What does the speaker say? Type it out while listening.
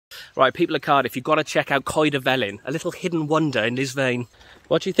Right, people of Cardiff, you've got to check out coed, a little hidden wonder in Lisvane.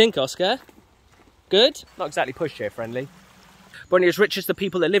 What do you think, Oscar? Good? Not exactly pushchair friendly. But when you're as rich as the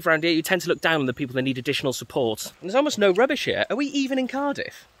people that live around here, you tend to look down on the people that need additional support. And there's almost no rubbish here. Are we even in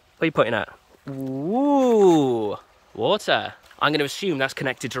Cardiff? What are you pointing at? Ooh, water. I'm going to assume that's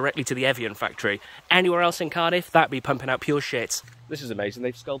connected directly to the Evian factory. Anywhere else in Cardiff, that'd be pumping out pure shit. This is amazing.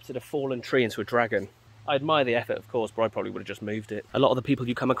 They've sculpted a fallen tree into a dragon. I admire the effort, of course, but I probably would have just moved it. A lot of the people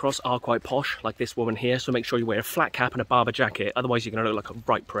you come across are quite posh, like this woman here, so make sure you wear a flat cap and a Barber jacket, otherwise you're going to look like a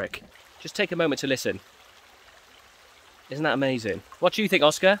right prick. Just take a moment to listen. Isn't that amazing? What do you think,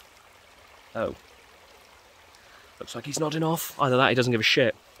 Oscar? Oh. Looks like he's nodding off. Either that, he doesn't give a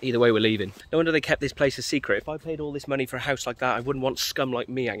shit. Either way, we're leaving. No wonder they kept this place a secret. If I paid all this money for a house like that, I wouldn't want scum like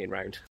me hanging around.